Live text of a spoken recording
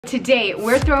Today,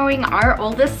 we're throwing our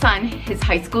oldest son his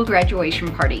high school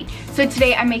graduation party. So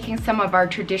today I'm making some of our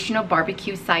traditional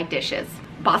barbecue side dishes.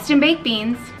 Boston baked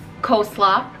beans,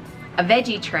 coleslaw, a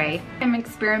veggie tray. I'm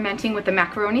experimenting with the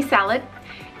macaroni salad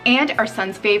and our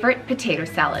son's favorite potato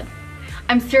salad.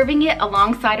 I'm serving it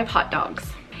alongside of hot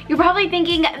dogs. You're probably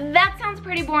thinking, that sounds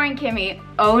pretty boring, Kimmy.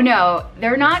 Oh no,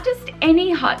 they're not just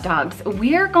any hot dogs.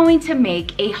 We're going to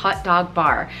make a hot dog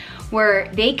bar where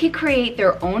they could create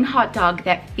their own hot dog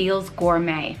that feels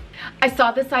gourmet. I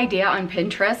saw this idea on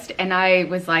Pinterest and I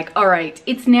was like, all right,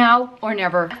 it's now or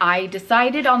never. I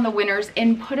decided on the winners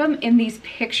and put them in these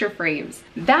picture frames.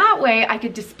 That way I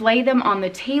could display them on the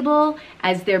table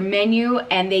as their menu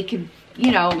and they could,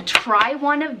 you know, try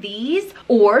one of these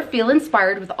or feel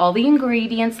inspired with all the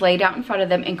ingredients laid out in front of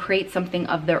them and create something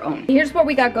of their own. Here's what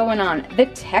we got going on. The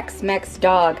Tex-Mex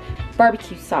dog,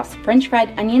 barbecue sauce, French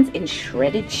fried onions, and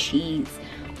shredded cheese.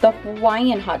 The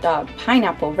Hawaiian hot dog,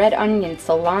 pineapple, red onion,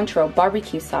 cilantro,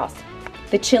 barbecue sauce.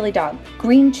 The chili dog,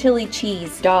 green chili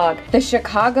cheese dog. The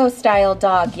Chicago style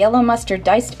dog, yellow mustard,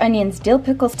 diced onions, dill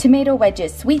pickles, tomato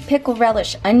wedges, sweet pickle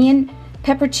relish, onion,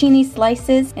 pepperoni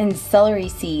slices, and celery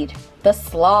seed. The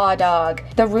slaw dog,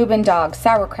 the Reuben dog,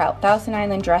 sauerkraut, Thousand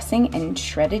Island dressing, and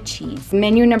shredded cheese.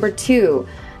 Menu number 2,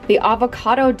 the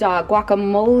avocado dog,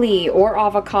 guacamole or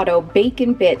avocado,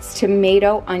 bacon bits,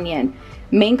 tomato, onion.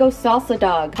 Mango salsa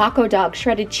dog, taco dog,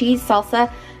 shredded cheese,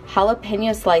 salsa,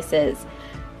 jalapeno slices.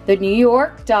 The New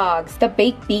York dogs, the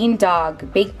baked bean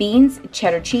dog, baked beans,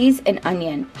 cheddar cheese, and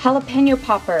onion. Jalapeno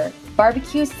popper,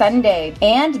 barbecue sundae,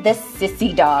 and the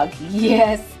sissy dog.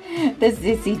 Yes, the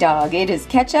sissy dog. It is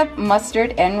ketchup,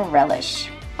 mustard, and relish.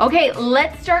 Okay,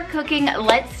 let's start cooking.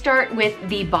 Let's start with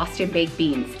the Boston baked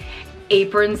beans.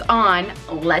 Aprons on,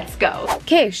 let's go.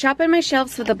 Okay, shopping my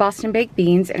shelves for the Boston baked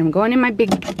beans, and I'm going in my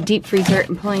big deep freezer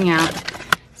and pulling out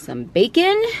some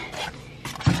bacon.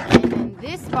 And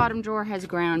this bottom drawer has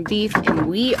ground beef, and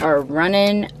we are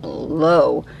running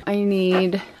low. I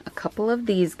need a couple of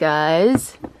these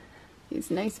guys, these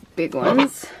nice big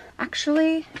ones.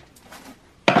 Actually,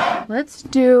 let's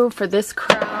do, for this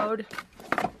crowd,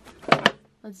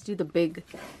 let's do the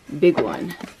big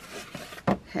one.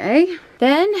 Okay,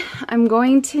 then I'm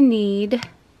going to need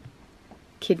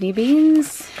kidney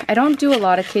beans. I don't do a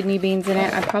lot of kidney beans in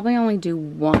it. I probably only do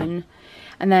one.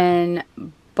 And then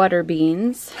butter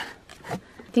beans. I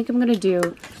think I'm gonna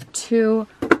do 2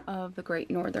 of the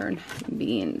Great Northern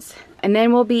beans. And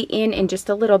then we'll be in just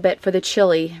a little bit for the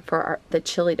chili, for the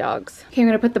chili dogs. Okay, I'm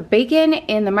gonna put the bacon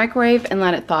in the microwave and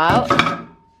let it thaw out.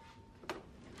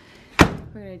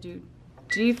 We're gonna do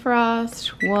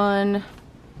defrost 1.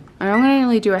 I'm gonna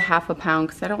only do a ½ pound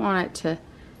because I don't want it to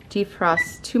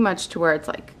defrost too much to where it's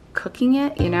like cooking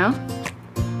it, you know?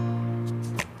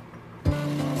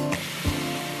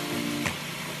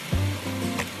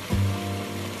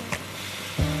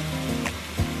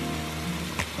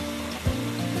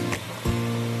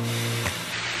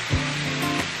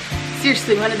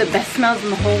 Seriously, one of the best smells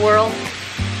in the whole world.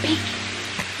 Bacon,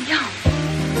 yum.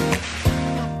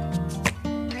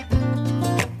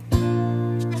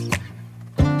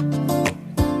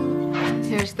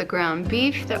 Here's the ground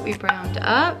beef that we browned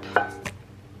up.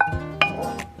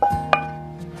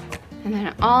 And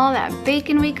then all that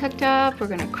bacon we cooked up, we're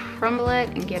gonna crumble it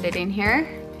and get it in here.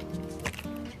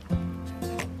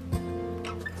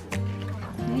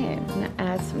 Okay, I'm gonna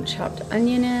add some chopped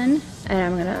onion in, and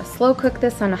I'm gonna slow cook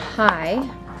this on high.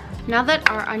 Now that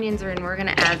our onions are in, we're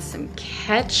gonna add some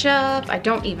ketchup. I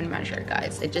don't even measure,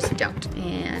 guys, I just don't.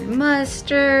 And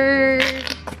mustard.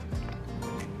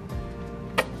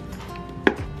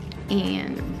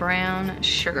 And brown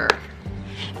sugar.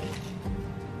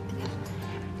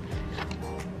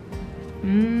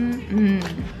 The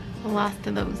last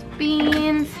of those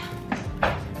beans.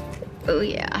 Oh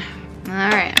yeah. All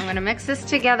right, I'm gonna mix this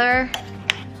together.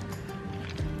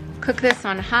 Cook this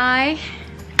on high.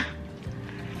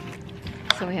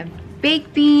 So we have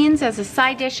baked beans as a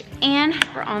side dish and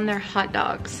we're on their hot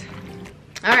dogs.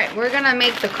 All right, we're gonna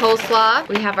make the coleslaw.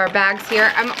 We have our bags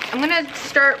here. I'm gonna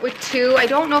start with 2. I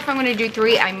don't know if I'm gonna do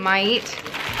 3, I might.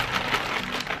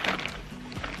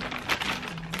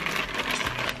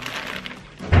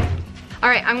 All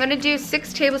right, I'm gonna do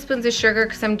 6 tablespoons of sugar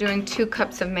because I'm doing 2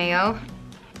 cups of mayo.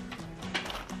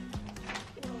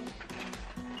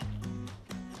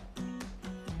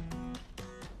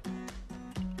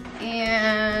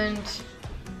 And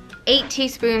 8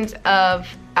 teaspoons of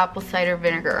apple cider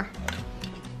vinegar.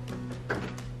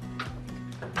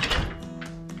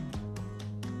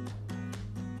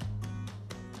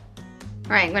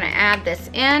 All right, I'm gonna add this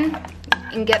in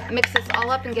and mix this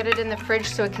all up and get it in the fridge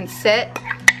so it can sit.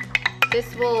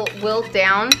 This will wilt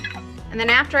down And then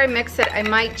after I mix it, I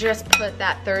might just put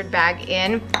that third bag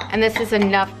in, and this is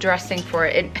enough dressing for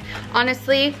it.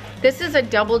 Honestly, this is a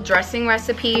double dressing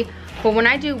recipe, but when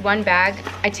I do one bag,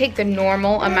 I take the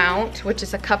normal amount, which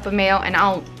is a cup of mayo, and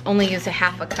I'll only use a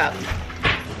half a cup,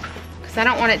 because I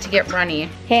don't want it to get runny.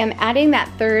 Okay, I'm adding that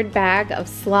third bag of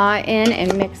slaw in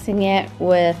and mixing it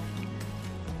with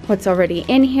what's already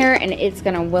in here, and it's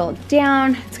gonna wilt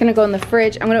down. It's gonna go in the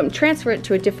fridge. I'm gonna transfer it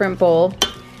to a different bowl,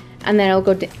 and then it'll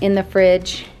go in the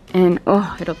fridge, and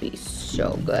oh, it'll be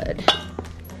so good.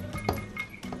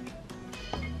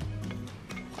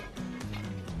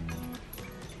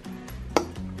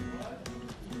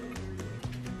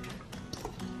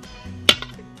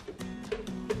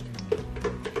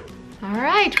 All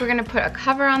right, we're gonna put a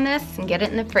cover on this and get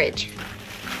it in the fridge.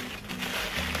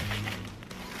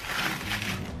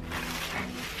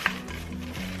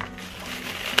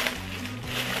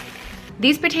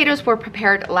 These potatoes were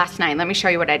prepared last night. Let me show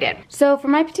you what I did. So for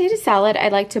my potato salad, I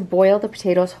like to boil the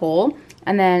potatoes whole,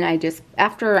 and then I just,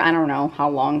 after I don't know how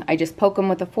long, I just poke them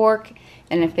with a fork,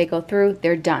 and if they go through,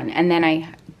 they're done. And then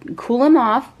I cool them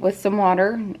off with some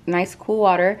water, nice cool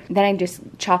water. Then I just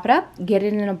chop it up, get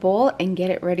it in a bowl, and get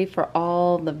it ready for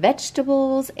all the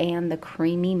vegetables and the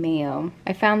creamy mayo.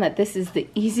 I found that this is the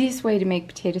easiest way to make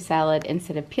potato salad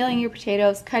instead of peeling your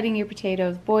potatoes, cutting your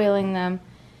potatoes, boiling them.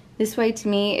 This way, to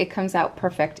me, it comes out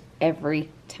perfect every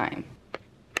time.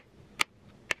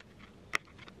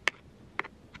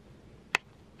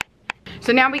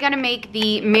 So now we gotta make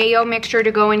the mayo mixture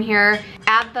to go in here.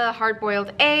 Add the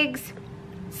hard-boiled eggs,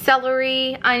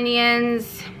 celery,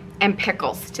 onions, and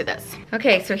pickles to this.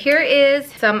 Okay, so here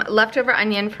is some leftover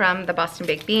onion from the Boston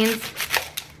baked beans.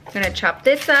 I'm gonna chop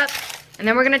this up, and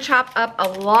then we're gonna chop up a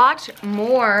lot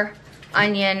more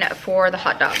onion for the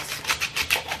hot dogs.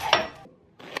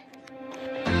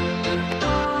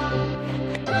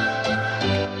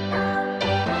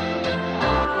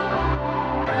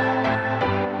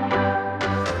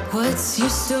 What's your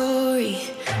story?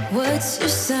 What's your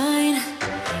sign?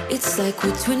 It's like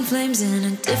we're twin flames in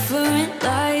a different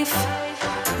life.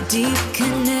 Deep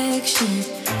connection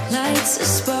lights a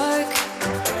spark.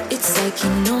 It's like you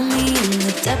know me in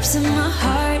the depths of my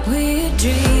heart. We're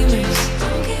dreamers.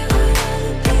 Don't care what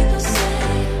other people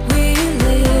say. We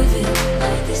live it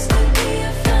like this could be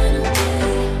our final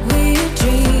day. We're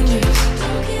dreamers.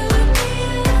 Don't care what the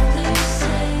others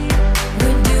say.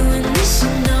 We're doing this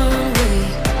in our own way.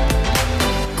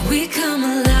 We come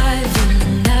alive in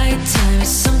the nighttime.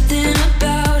 Something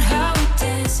about how we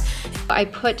dance. I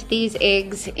put these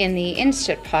eggs in the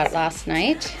Instant Pot last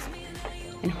night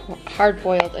and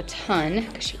hard-boiled a ton,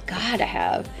 because you gotta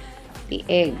have the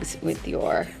eggs with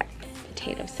your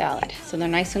potato salad. So they're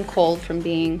nice and cold from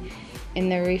being in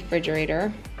the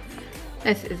refrigerator.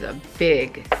 This is a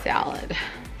big salad.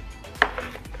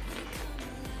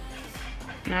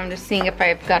 And I'm just seeing if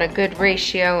I've got a good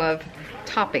ratio of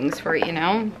toppings for it, you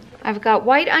know. I've got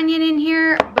white onion in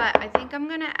here, but I think I'm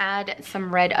gonna add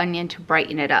some red onion to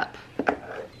brighten it up.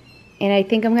 And I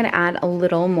think I'm gonna add a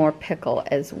little more pickle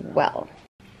as well.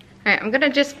 All right, I'm gonna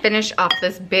just finish off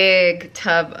this big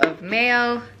tub of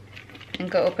mayo and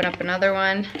go open up another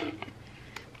one.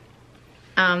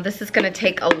 This is gonna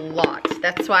take a lot.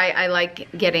 That's why I like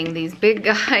getting these big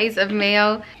guys of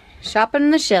mayo.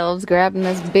 Shopping the shelves, grabbing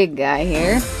this big guy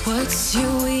here. What's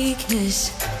your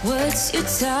weakness? What's your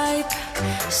type?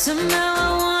 Somehow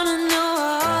I wanna know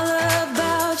all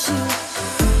about you.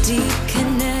 Deep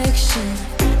connection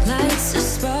lights a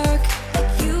spark.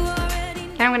 You already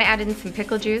know. And I'm gonna add in some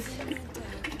pickle juice.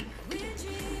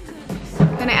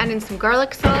 I'm gonna add in some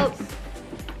garlic salt,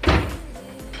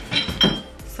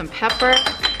 some pepper,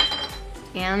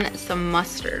 and some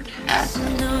mustard.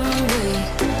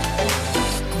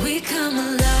 We come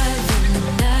alive in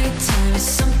the nighttime.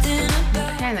 Something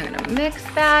about. Okay, and I'm gonna mix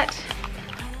that,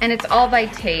 and it's all by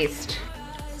taste.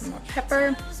 Some more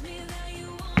pepper.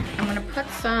 I'm gonna put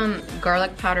some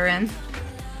garlic powder in,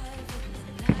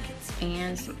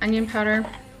 and some onion powder,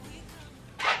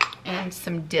 and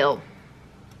some dill.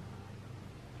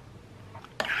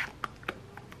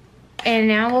 And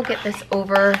now we'll get this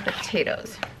over the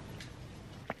potatoes.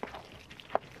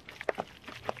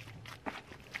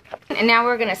 And now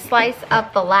we're gonna slice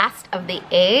up the last of the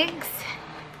eggs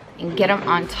and get them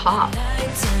on top.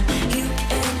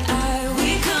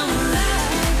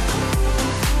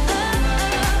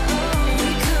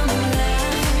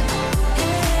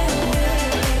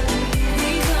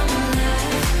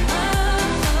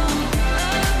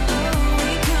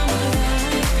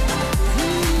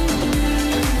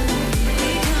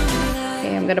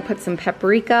 Okay, I'm gonna put some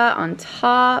paprika on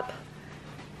top,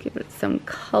 give it some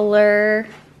color.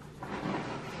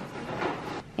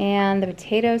 And the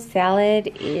potato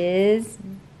salad is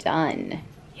done.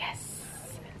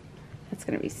 Yes. That's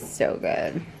gonna be so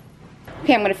good.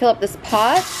 Okay, I'm gonna fill up this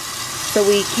pot so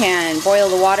we can boil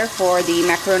the water for the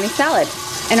macaroni salad.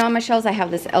 And on my shelves I have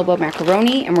this elbow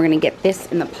macaroni, and we're gonna get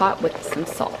this in the pot with some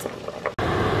salt.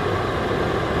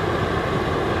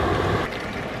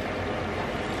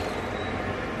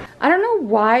 I don't know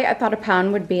why I thought a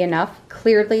pound would be enough.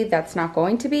 Clearly that's not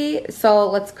going to be, so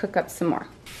let's cook up some more.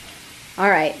 All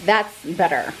right, that's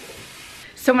better.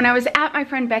 So when I was at my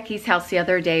friend Becky's house the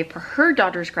other day for her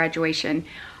daughter's graduation,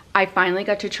 I finally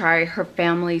got to try her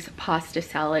family's pasta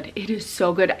salad. It is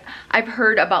so good. I've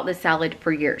heard about this salad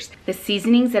for years. The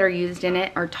seasonings that are used in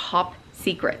it are top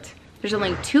secret. There's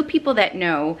only 2 people that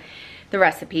know the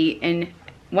recipe, and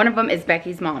one of them is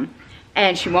Becky's mom.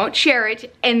 And she won't share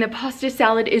it, and the pasta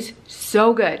salad is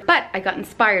so good. But I got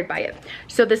inspired by it.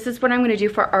 So this is what I'm gonna do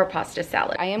for our pasta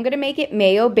salad. I am gonna make it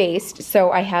mayo based,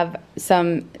 so I have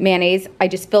some mayonnaise. I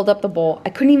just filled up the bowl. I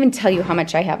couldn't even tell you how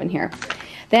much I have in here.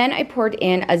 Then I poured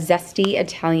in a zesty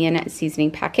Italian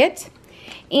seasoning packet,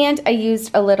 and I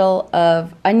used a little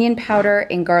of onion powder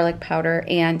and garlic powder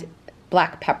and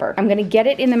black pepper. I'm gonna get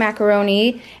it in the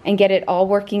macaroni and get it all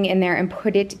working in there and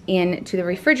put it into the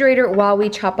refrigerator while we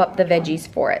chop up the veggies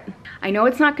for it. I know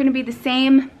it's not gonna be the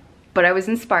same, but I was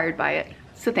inspired by it.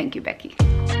 So thank you, Becky.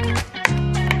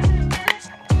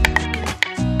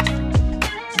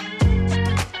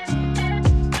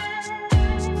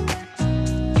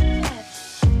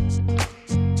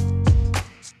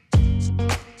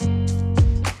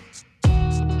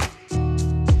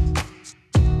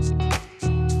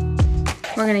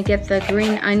 We're gonna get the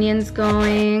green onions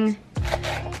going,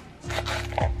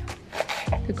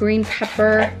 the green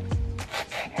pepper,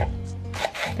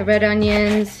 the red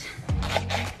onions.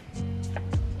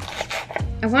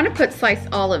 I want to put sliced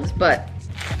olives, but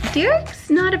Derek's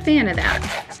not a fan of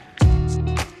that.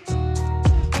 I'm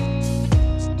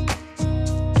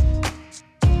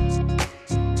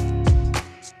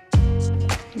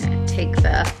gonna take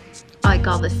like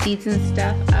all the seeds and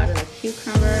stuff out of the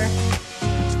cucumber.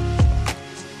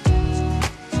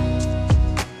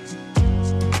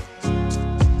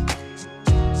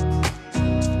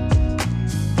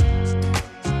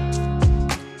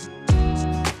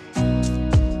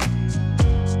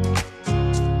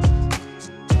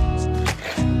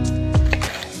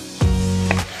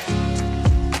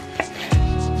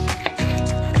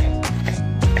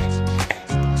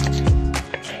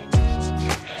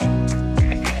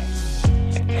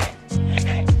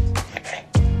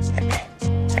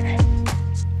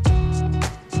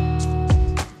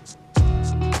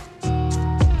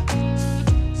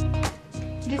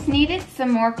 Needed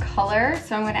some more color,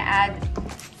 so I'm going to add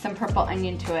some purple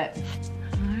onion to it.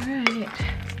 All right,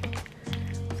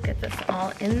 let's get this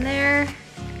all in there.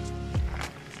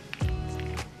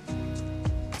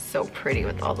 So pretty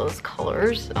with all those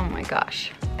colors. Oh my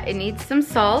gosh. It needs some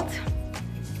salt,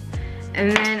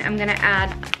 and then I'm going to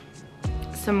add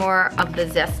some more of the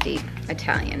zesty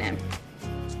Italian in.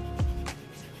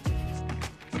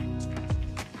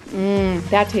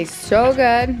 That tastes so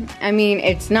good. I mean,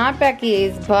 it's not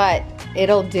Becky's, but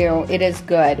it'll do. It is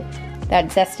good. That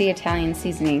zesty Italian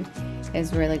seasoning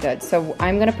is really good. So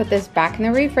I'm gonna put this back in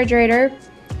the refrigerator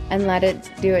and let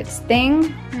it do its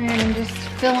thing. All right, I'm just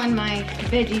filling my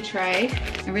veggie tray.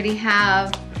 I already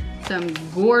have some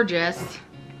gorgeous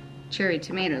cherry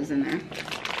tomatoes in there.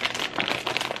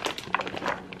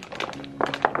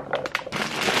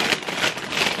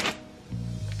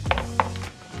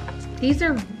 These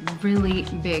are really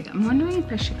big. I'm wondering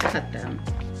if I should cut them.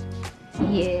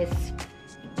 Yes.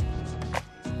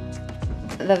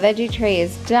 The veggie tray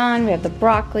is done. We have the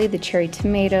broccoli, the cherry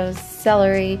tomatoes,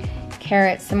 celery,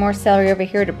 carrots, some more celery over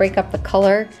here to break up the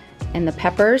color, and the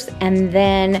peppers. And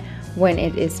then when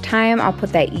it is time, I'll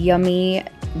put that yummy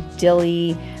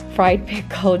dilly fried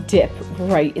pickle dip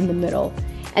right in the middle.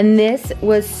 And this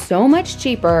was so much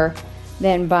cheaper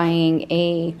than buying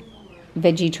a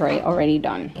veggie tray already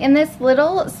done. In this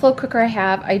little slow cooker I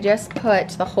have, I just put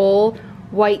the whole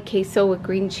white queso with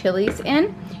green chilies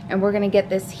in, and we're gonna get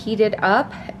this heated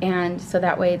up, and so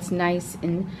that way it's nice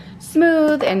and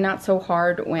smooth and not so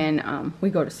hard when we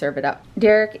go to serve it up.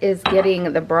 Derek is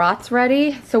getting the brats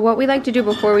ready. So what we like to do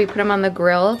before we put them on the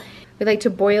grill, we like to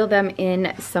boil them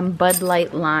in some Bud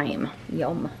Light lime.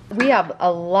 Yum. We have a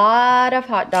lot of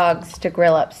hot dogs to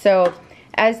grill up, so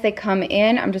as they come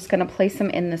in, I'm just gonna place them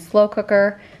in the slow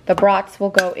cooker. The brats will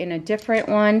go in a different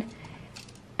one,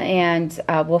 and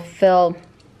we'll fill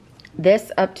this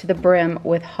up to the brim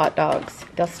with hot dogs.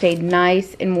 They'll stay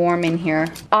nice and warm in here.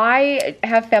 I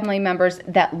have family members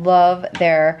that love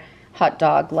their hot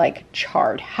dog like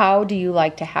charred. How do you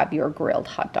like to have your grilled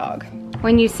hot dog?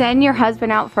 When you send your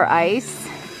husband out for ice,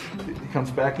 He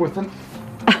comes back with them.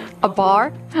 a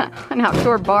bar, an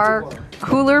outdoor bar,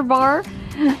 cooler bar.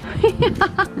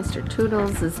 Mr.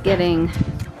 Toodles is getting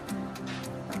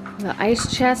the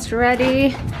ice chest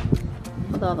ready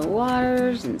with all the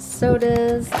waters and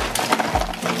sodas.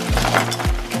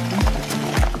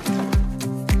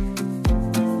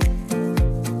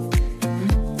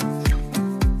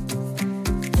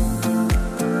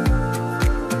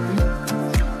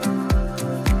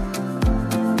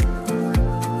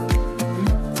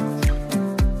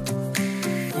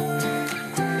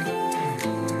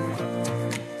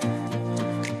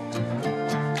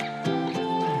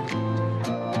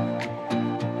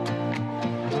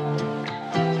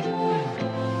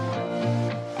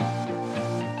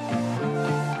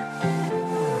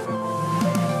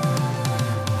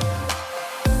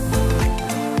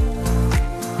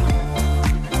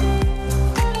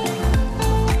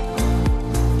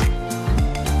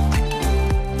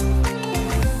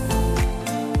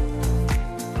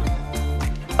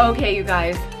 Okay, you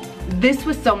guys, this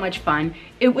was so much fun.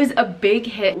 It was a big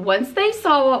hit. Once they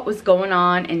saw what was going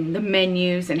on and the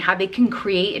menus and how they can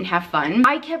create and have fun,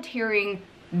 I kept hearing,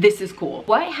 this is cool.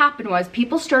 What happened was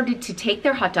people started to take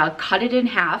their hot dog, cut it in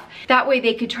half. That way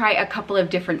they could try a couple of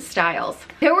different styles.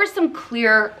 There were some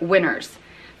clear winners.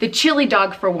 The chili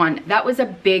dog, for one, that was a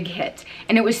big hit.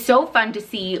 And it was so fun to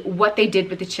see what they did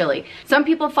with the chili. Some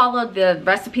people followed the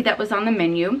recipe that was on the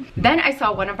menu. Then I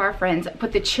saw one of our friends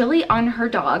put the chili on her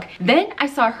dog. Then I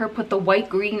saw her put the white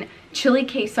green chili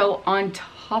queso on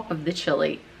top of the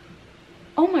chili.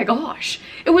 Oh my gosh.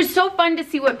 It was so fun to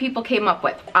see what people came up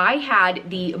with. I had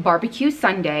the barbecue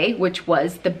sundae, which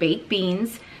was the baked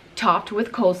beans topped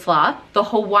with coleslaw, the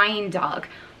Hawaiian dog,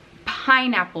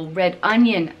 pineapple, red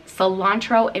onion,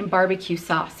 cilantro, and barbecue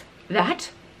sauce.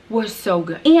 That was so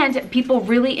good. And people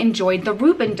really enjoyed the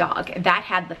Reuben dog. That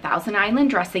had the Thousand Island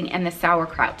dressing and the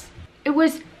sauerkraut. It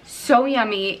was so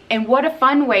yummy, and what a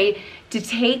fun way to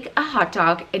take a hot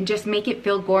dog and just make it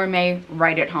feel gourmet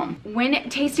right at home. When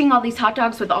tasting all these hot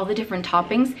dogs with all the different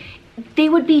toppings, they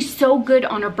would be so good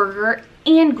on a burger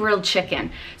and grilled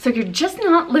chicken. So you're just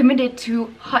not limited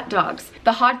to hot dogs.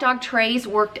 The hot dog trays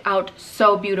worked out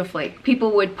so beautifully.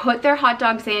 People would put their hot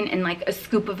dogs in like a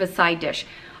scoop of a side dish.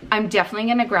 I'm definitely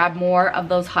gonna grab more of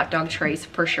those hot dog trays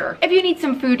for sure. If you need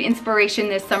some food inspiration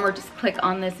this summer, just click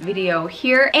on this video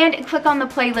here and click on the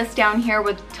playlist down here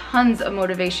with tons of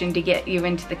motivation to get you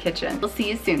into the kitchen. We'll see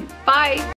you soon. Bye.